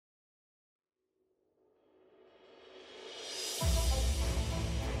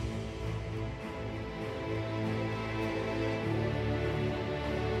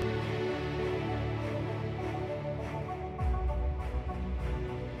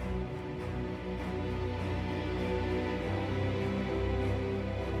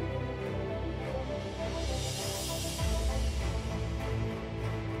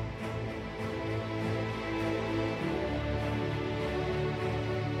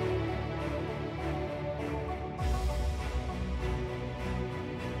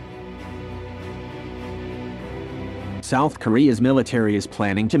South Korea's military is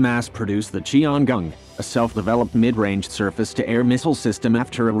planning to mass-produce the Cheongung, a self-developed mid-range surface-to-air missile system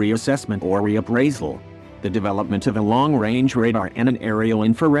after a reassessment or reappraisal. The development of a long-range radar and an aerial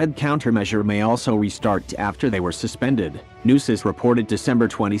infrared countermeasure may also restart after they were suspended, NewsIS reported December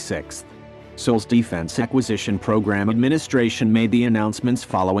 26. Seoul's Defense Acquisition Program Administration made the announcements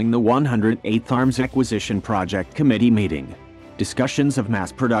following the 108th Arms Acquisition Project Committee meeting. Discussions of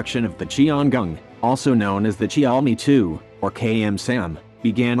mass production of the Cheongung, also known as the Cheolmi-2, or KM-SAM,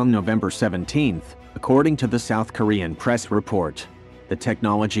 began on November 17, according to the South Korean press report. The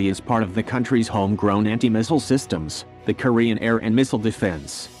technology is part of the country's homegrown anti-missile systems, the Korean Air and Missile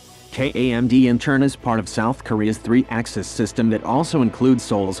Defense. KAMD in turn is part of South Korea's three-axis system that also includes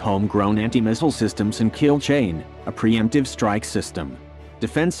Seoul's homegrown anti-missile systems and kill chain, a preemptive strike system.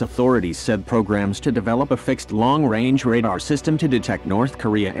 Defense authorities said programs to develop a fixed long-range radar system to detect North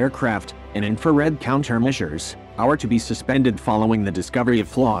Korea aircraft and infrared countermeasures are to be suspended following the discovery of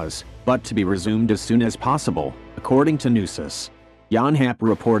flaws, but to be resumed as soon as possible, according to NewsIS. Yonhap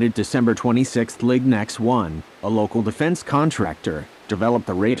reported December 26 Lignex-1, a local defense contractor, developed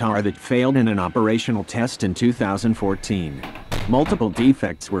the radar that failed in an operational test in 2014. Multiple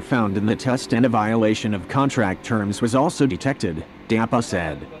defects were found in the test and a violation of contract terms was also detected, DAPA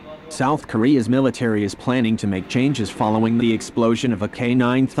said. South Korea's military is planning to make changes following the explosion of a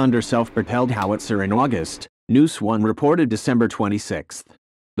K-9 Thunder self-propelled howitzer in August, News 1 reported December 26.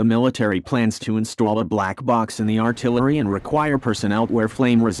 The military plans to install a black box in the artillery and require personnel to wear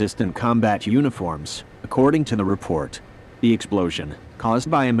flame-resistant combat uniforms, according to the report. The explosion, caused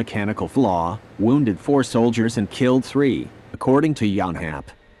by a mechanical flaw, wounded 4 soldiers and killed 3, according to Yonhap.